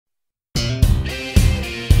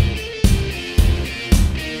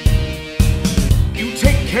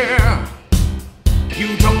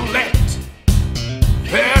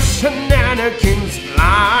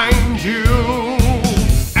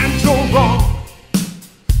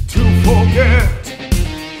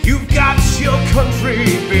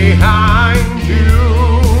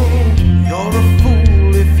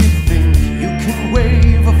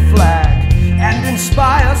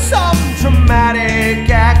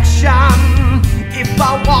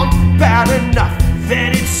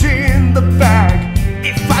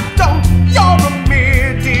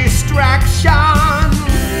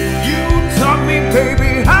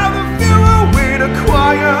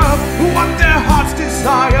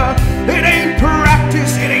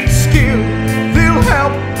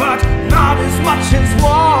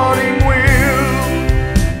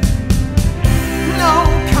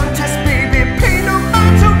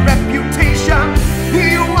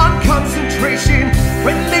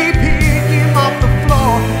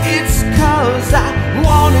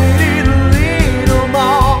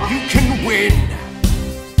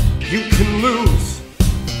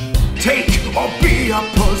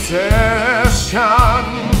obsession.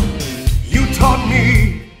 You taught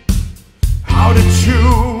me how to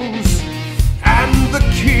choose, and the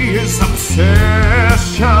key is obsession.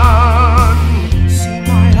 See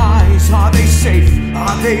my eyes, are they safe?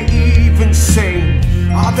 Are they even sane?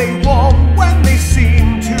 Are they warm?